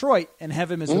against Detroit and have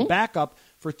him as a backup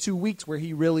for 2 weeks where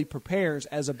he really prepares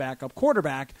as a backup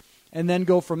quarterback and then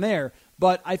go from there.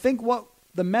 But I think what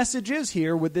the message is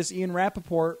here with this Ian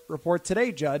Rappaport report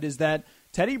today, Judd, is that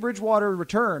Teddy Bridgewater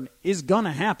return is going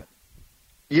to happen.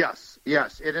 Yes.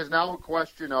 It is now a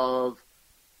question of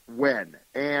when.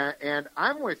 And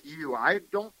I'm with you. I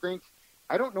don't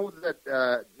know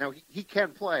that now he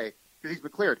can play because he's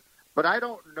been cleared, but I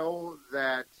don't know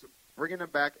that bringing him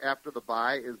back after the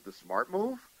bye is the smart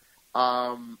move.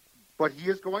 But he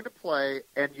is going to play,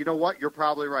 and you know what? You're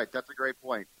probably right. That's a great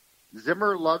point.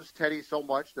 Zimmer loves Teddy so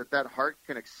much that heart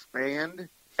can expand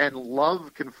and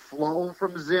love can flow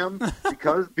from Zim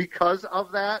because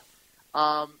of that.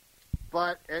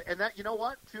 But that, you know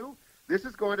what, too? This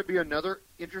is going to be another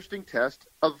interesting test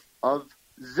of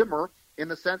Zimmer in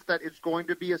the sense that it's going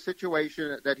to be a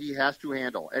situation that he has to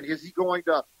handle. And is he going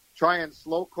to try and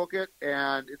slow cook it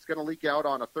and it's going to leak out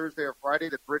on a Thursday or Friday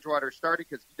that Bridgewater's starting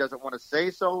because he doesn't want to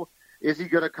say so? Is he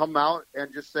going to come out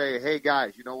and just say, hey,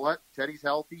 guys, you know what? Teddy's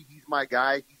healthy. He's my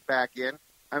guy. He's back in.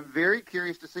 I'm very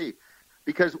curious to see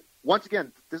because, once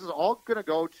again, this is all going to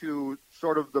go to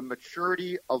sort of the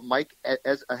maturity of Mike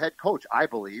as a head coach, I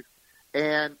believe.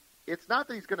 And it's not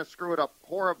that he's going to screw it up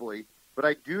horribly, but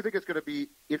I do think it's going to be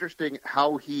interesting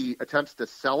how he attempts to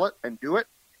sell it and do it.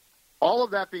 All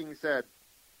of that being said,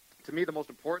 to me, the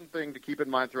most important thing to keep in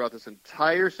mind throughout this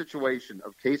entire situation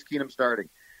of Case Keenum starting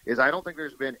is I don't think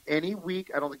there's been any week,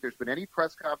 I don't think there's been any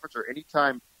press conference or any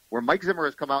time where Mike Zimmer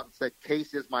has come out and said,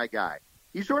 Case is my guy.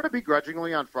 He sort of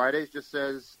begrudgingly on Fridays just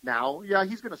says, now, yeah,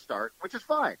 he's going to start, which is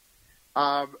fine.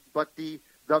 But the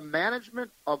management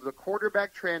of the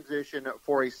quarterback transition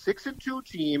for a 6-2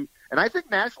 team, and I think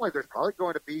nationally there's probably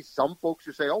going to be some folks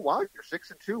who say, oh, wow, you're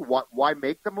 6-2. Why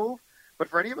make the move? But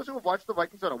for any of us who have watched the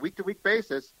Vikings on a week-to-week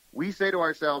basis, we say to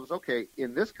ourselves, okay,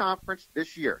 in this conference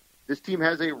this year, this team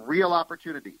has a real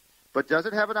opportunity. But does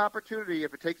it have an opportunity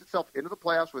if it takes itself into the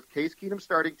playoffs with Case Keenum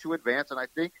starting to advance? And I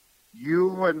think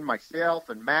you and myself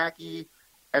and Mackie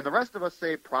and the rest of us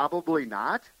say probably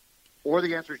not, or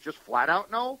the answer is just flat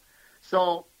out no.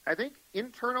 So I think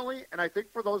internally, and I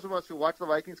think for those of us who watch the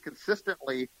Vikings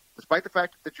consistently, despite the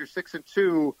fact that you're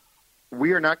 6-2,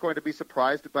 we are not going to be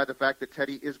surprised by the fact that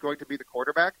Teddy is going to be the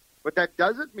quarterback. But that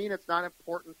doesn't mean it's not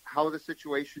important how the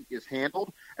situation is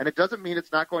handled, and it doesn't mean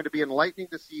it's not going to be enlightening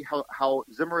to see how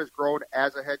Zimmer has grown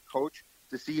as a head coach,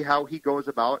 to see how he goes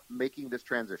about making this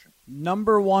transition.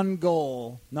 Number one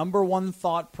goal, number one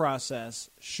thought process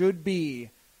should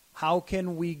be how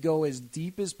can we go as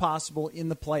deep as possible in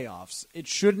the playoffs? It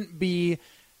shouldn't be,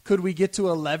 could we get to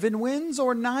 11 wins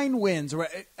or 9 wins?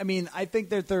 I mean, I think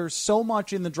that there's so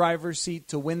much in the driver's seat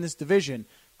to win this division.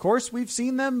 Of course, we've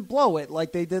seen them blow it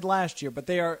like they did last year, but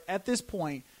they are, at this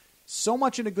point, so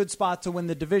much in a good spot to win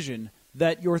the division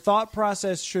that your thought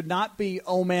process should not be,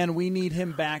 oh, man, we need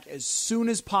him back as soon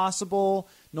as possible,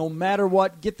 no matter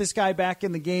what. Get this guy back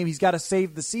in the game. He's got to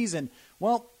save the season.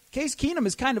 Well, Case Keenum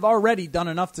has kind of already done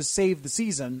enough to save the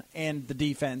season and the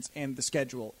defense and the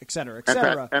schedule, et cetera, et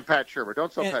cetera. And Pat Shurmur.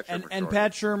 Don't sell Pat Shurmur. And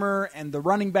Pat Shurmur and the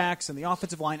running backs and the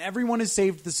offensive line. Everyone has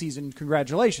saved the season.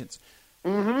 Congratulations.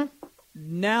 Mm-hmm.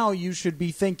 Now you should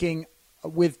be thinking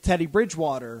with Teddy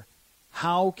Bridgewater,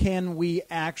 how can we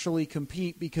actually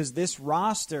compete? Because this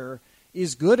roster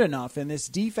is good enough and this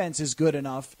defense is good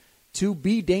enough to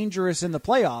be dangerous in the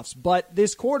playoffs, but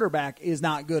this quarterback is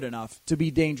not good enough to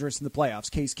be dangerous in the playoffs,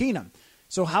 Case Keenum.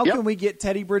 So how can we get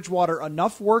Teddy Bridgewater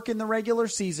enough work in the regular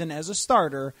season as a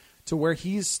starter to where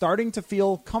he's starting to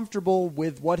feel comfortable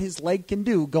with what his leg can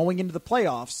do going into the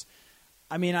playoffs?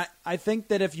 I mean, I think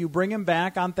that if you bring him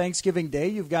back on Thanksgiving Day,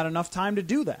 you've got enough time to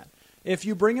do that. If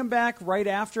you bring him back right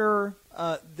after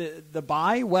the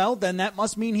bye, well, then that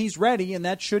must mean he's ready, and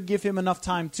that should give him enough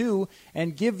time too,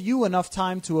 and give you enough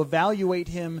time to evaluate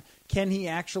him. Can he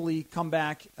actually come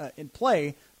back and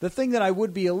play? The thing that I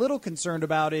would be a little concerned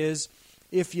about is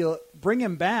if you bring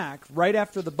him back right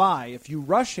after the bye, if you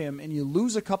rush him and you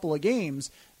lose a couple of games,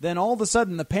 then all of a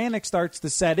sudden the panic starts to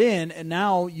set in, and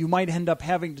now you might end up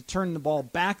having to turn the ball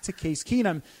back to Case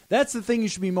Keenum. That's the thing you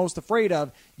should be most afraid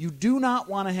of. You do not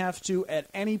want to have to, at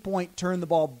any point, turn the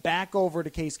ball back over to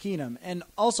Case Keenum. And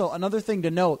also, another thing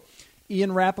to note,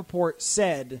 Ian Rappaport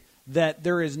said that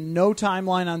there is no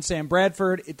timeline on Sam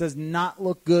Bradford. It does not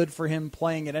look good for him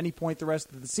playing at any point the rest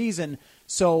of the season.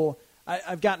 So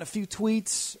I've gotten a few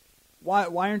tweets. Why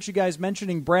aren't you guys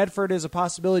mentioning Bradford as a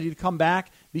possibility to come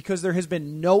back? Because there has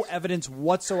been no evidence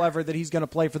whatsoever that he's going to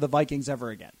play for the Vikings ever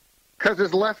again. Because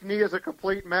his left knee is a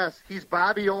complete mess. He's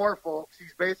Bobby Orr, folks.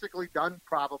 He's basically done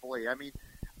probably. I mean,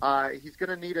 he's going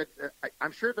to need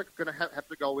I'm sure they're going to have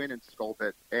to go in and scope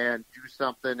it and do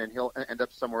something, and he'll end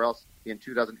up somewhere else in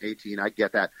 2018. I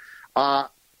get that.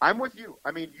 I'm with you.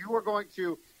 I mean, you are going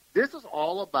to – this is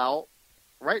all about –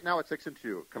 right now it's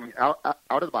 6-2 coming out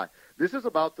of the bye. This is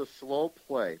about the slow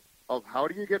play of how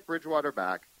do you get Bridgewater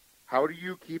back, how do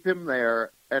you keep him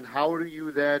there, and how do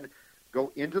you then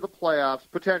go into the playoffs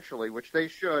potentially, which they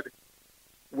should,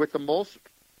 with the most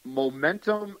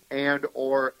momentum and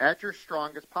or at your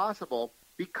strongest possible.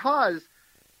 Because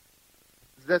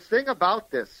the thing about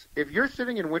this, if you're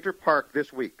sitting in Winter Park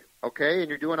this week, okay, and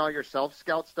you're doing all your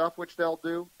self-scout stuff, which they'll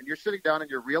do, and you're sitting down and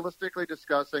you're realistically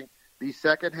discussing the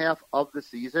second half of the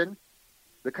season,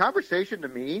 the conversation to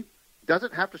me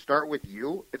doesn't have to start with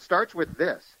you. It starts with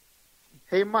this.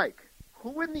 Hey, Mike,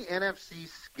 who in the NFC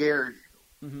scares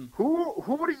you? Mm-hmm.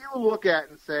 Who do you look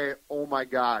at and say, oh, my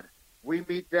God, we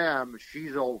meet them,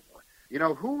 she's over? You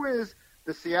know, who is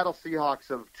the Seattle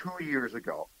Seahawks of 2 years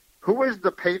ago? Who is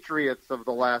the Patriots of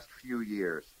the last few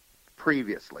years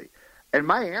previously? And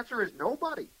my answer is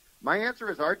nobody. My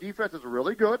answer is our defense is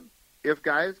really good if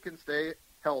guys can stay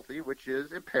healthy, which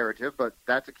is imperative, but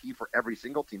that's a key for every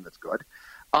single team that's good.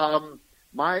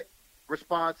 My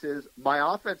response is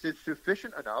my offense is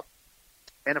sufficient enough,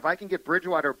 and if I can get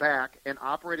Bridgewater back and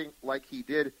operating like he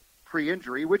did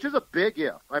pre-injury, which is a big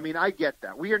if. I mean, I get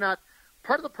that. We are not –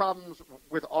 part of the problems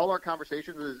with all our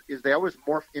conversations is they always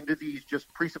morph into these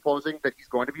just presupposing that he's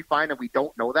going to be fine, and we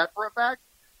don't know that for a fact.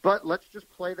 But let's just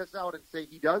play this out and say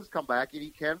he does come back and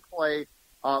he can play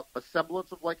a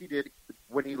semblance of like he did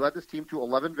when he led this team to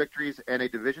 11 victories and a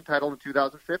division title in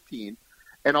 2015.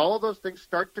 And all of those things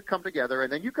start to come together.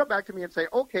 And then you come back to me and say,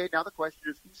 okay, now the question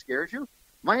is, who scares you?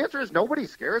 My answer is nobody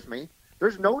scares me.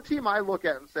 There's no team I look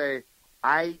at and say,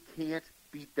 I can't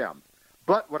beat them.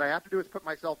 But what I have to do is put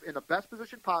myself in the best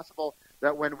position possible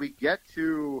that when we get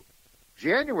to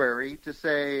January to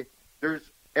say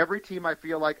there's every team I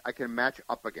feel like I can match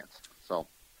up against. So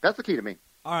that's the key to me.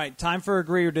 All right, time for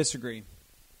agree or disagree.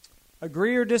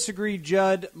 Agree or disagree,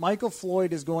 Judd, Michael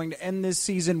Floyd is going to end this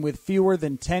season with fewer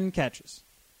than 10 catches.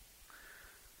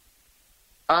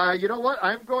 You know what?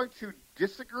 I'm going to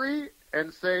disagree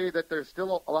and say that there's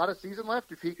still a lot of season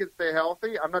left if he can stay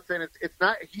healthy. I'm not saying it's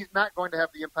not. He's not going to have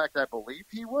the impact I believe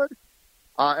he would,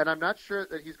 and I'm not sure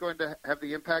that he's going to have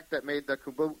the impact that made the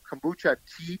kombucha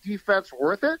tea defense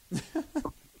worth it.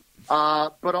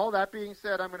 But all that being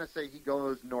said, I'm going to say he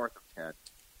goes north of 10.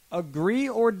 Agree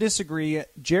or disagree,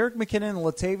 Jerick McKinnon and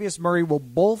Latavius Murray will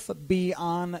both be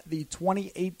on the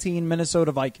 2018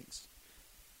 Minnesota Vikings.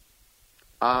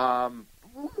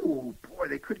 Boy, boy,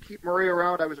 they could keep Murray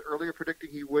around. I was earlier predicting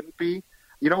he wouldn't be.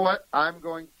 You know what? I'm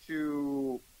going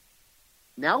to,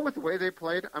 now with the way they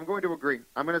played, I'm going to agree.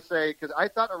 I'm going to say, because I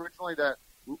thought originally that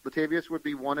Latavius would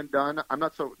be one and done. I'm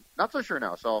not so sure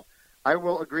now. So I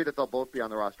will agree that they'll both be on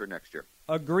the roster next year.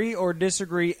 Agree or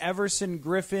disagree, Everson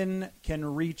Griffin can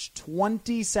reach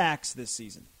 20 sacks this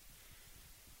season.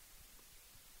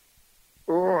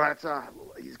 Oh,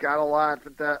 he's got a lot.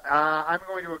 But I'm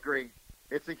going to agree.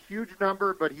 It's a huge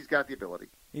number, but he's got the ability.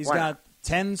 He's got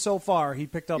 10 so far. He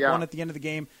picked up one at the end of the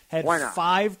game. Had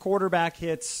 5 quarterback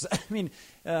hits. I mean,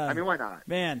 why not?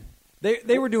 Man,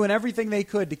 they were doing everything they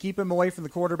could to keep him away from the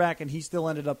quarterback, and he still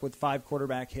ended up with 5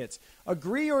 quarterback hits.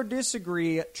 Agree or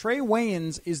disagree, Trey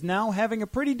Waynes is now having a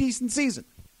pretty decent season.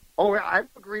 Oh, I've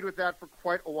agreed with that for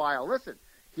quite a while. Listen,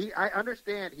 I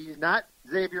understand he's not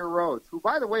Xavier Rhodes, who,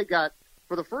 by the way, got,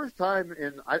 for the first time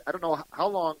in I don't know how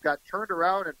long, got turned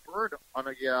around and burned on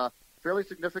a fairly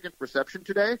significant reception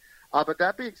today. But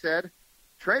that being said,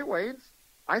 Trey Waynes,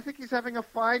 I think he's having a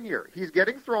fine year. He's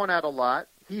getting thrown at a lot.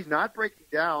 He's not breaking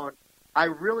down.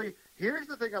 Here's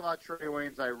the thing about Trey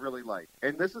Waynes I really like,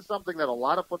 and this is something that a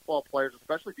lot of football players,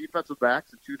 especially defensive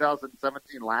backs in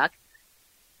 2017, lack.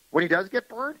 When he does get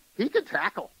burned, he can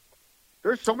tackle.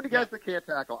 There's so many guys that can't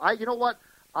tackle. You know what?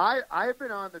 I've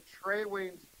been on the Trey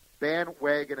Waynes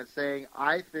bandwagon and saying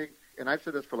I think, and I've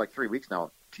said this for like 3 weeks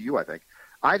now to you, I think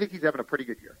he's having a pretty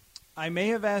good year. I may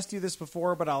have asked you this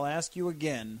before, but I'll ask you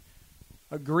again.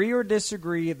 Agree or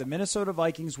disagree, the Minnesota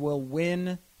Vikings will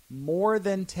win more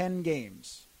than 10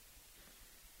 games?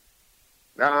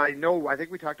 No, I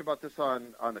think we talked about this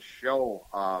on the show,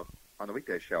 on the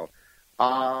weekday show.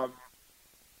 Am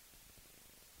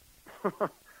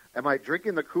I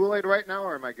drinking the Kool-Aid right now,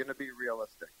 or am I going to be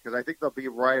realistic? Because I think they'll be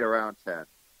right around 10.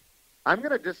 I'm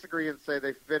going to disagree and say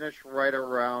they finish right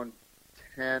around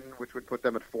 10, which would put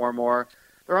them at 4 more.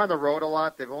 They're on the road a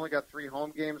lot. They've only got 3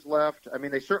 home games left. I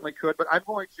mean, they certainly could, but I'm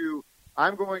going to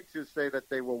say that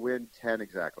they will win 10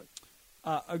 exactly.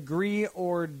 Agree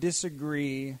or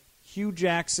disagree, Hugh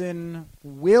Jackson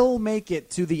will make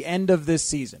it to the end of this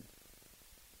season?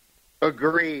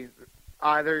 Agree.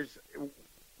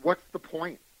 What's the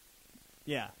point?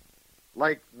 Yeah.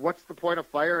 Like, what's the point of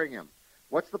firing him?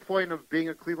 What's the point of being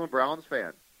a Cleveland Browns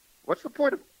fan? What's the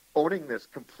point of owning this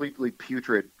completely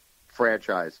putrid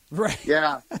franchise? Right.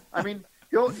 Yeah. I mean,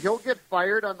 he'll get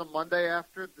fired on the Monday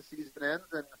after the season ends,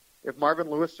 and if Marvin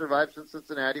Lewis survives in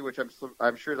Cincinnati, which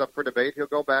I'm sure is up for debate, he'll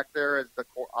go back there as the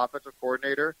offensive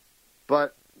coordinator.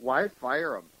 But why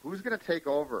fire him? Who's going to take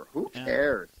over? Who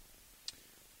cares?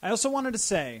 I also wanted to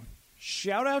say,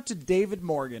 shout out to David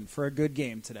Morgan for a good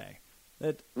game today.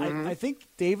 I think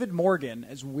David Morgan,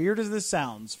 as weird as this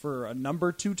sounds, for a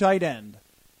number 2 tight end,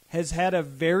 has had a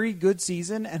very good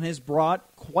season and has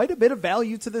brought quite a bit of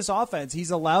value to this offense. He's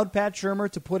allowed Pat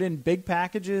Shurmur to put in big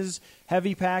packages,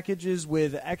 heavy packages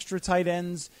with extra tight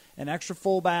ends and extra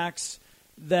fullbacks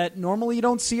that normally you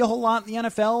don't see a whole lot in the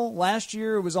NFL. Last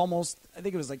year, it was almost, I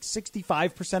think it was like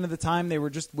 65% of the time they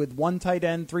were just with 1 tight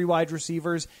end, 3 wide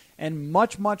receivers, and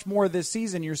much, much more this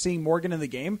season you're seeing Morgan in the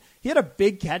game. He had a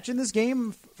big catch in this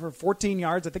game for 14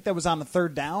 yards. I think that was on the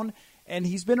 3rd down, and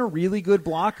he's been a really good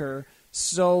blocker.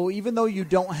 So even though you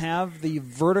don't have the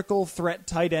vertical threat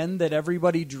tight end that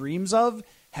everybody dreams of,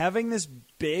 having this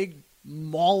big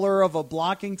mauler of a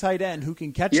blocking tight end who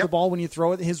can catch the ball when you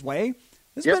throw it his way,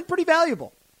 has been pretty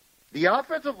valuable. The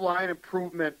offensive line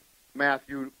improvement,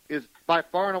 Matthew, is by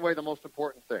far and away the most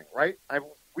important thing, right?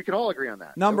 We can all agree on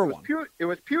that. Number 1. It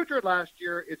was putrid last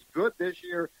year. It's good this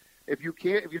year. If you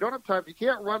don't have time, if you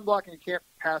can't run block and you can't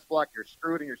pass block, you're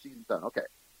screwed and your season's done. Okay.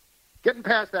 Getting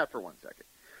past that for 1 second.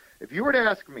 If you were to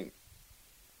ask me,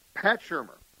 Pat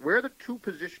Shurmur, where are the 2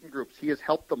 position groups he has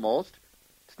helped the most?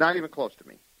 It's not even close to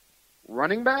me.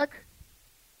 Running back,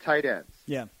 tight ends.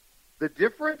 Yeah. The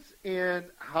difference in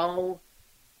how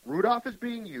Rudolph is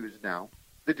being used now,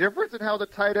 the difference in how the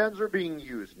tight ends are being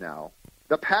used now,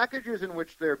 the packages in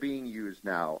which they're being used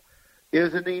now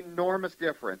is an enormous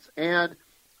difference. And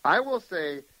I will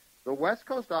say the West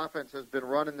Coast offense has been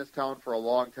run in this town for a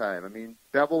long time. I mean,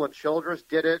 Bevel and Childress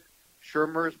did it.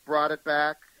 Shurmur's brought it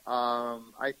back.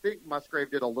 I think Musgrave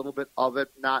did a little bit of it,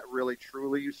 not really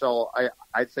truly, so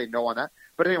I'd say no on that.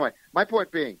 But anyway, my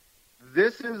point being,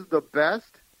 this is the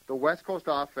best the West Coast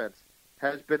offense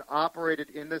has been operated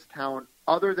in this town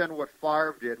other than what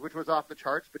Favre did, which was off the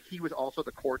charts, but he was also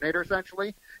the coordinator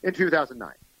essentially in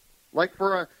 2009.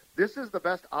 This is the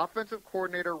best offensive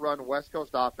coordinator run West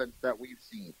Coast offense that we've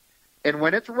seen. And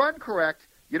when it's run correct,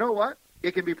 you know what?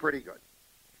 It can be pretty good.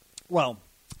 Well,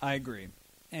 I agree.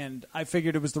 And I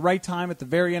figured it was the right time at the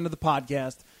very end of the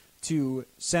podcast to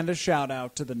send a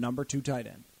shout-out to the number 2 tight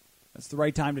end. That's the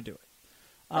right time to do it.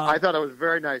 I thought it was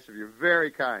very nice of you. Very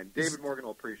kind. David Morgan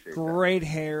will appreciate that. Great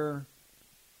hair.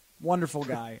 Wonderful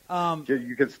guy.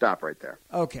 You can stop right there.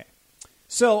 Okay.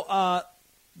 So,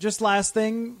 just last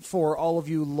thing for all of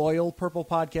you loyal Purple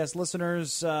Podcast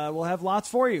listeners, we'll have lots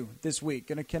for you this week.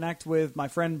 Going to connect with my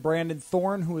friend Brandon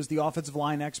Thorne, who is the offensive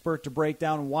line expert, to break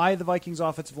down why the Vikings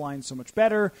offensive line is so much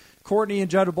better. Courtney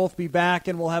and Judd will both be back,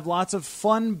 and we'll have lots of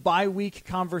fun bye-week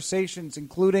conversations,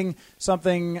 including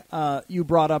something you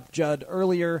brought up, Judd,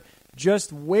 earlier.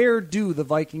 Just where do the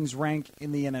Vikings rank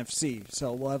in the NFC?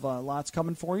 So we'll have lots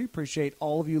coming for you. Appreciate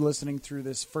all of you listening through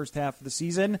this first half of the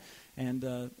season, and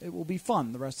it will be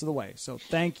fun the rest of the way. So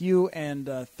thank you, and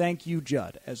thank you,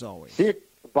 Judd, as always. See you.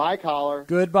 Bye, caller.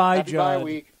 Goodbye, Happy Judd. bye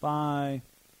week. Bye.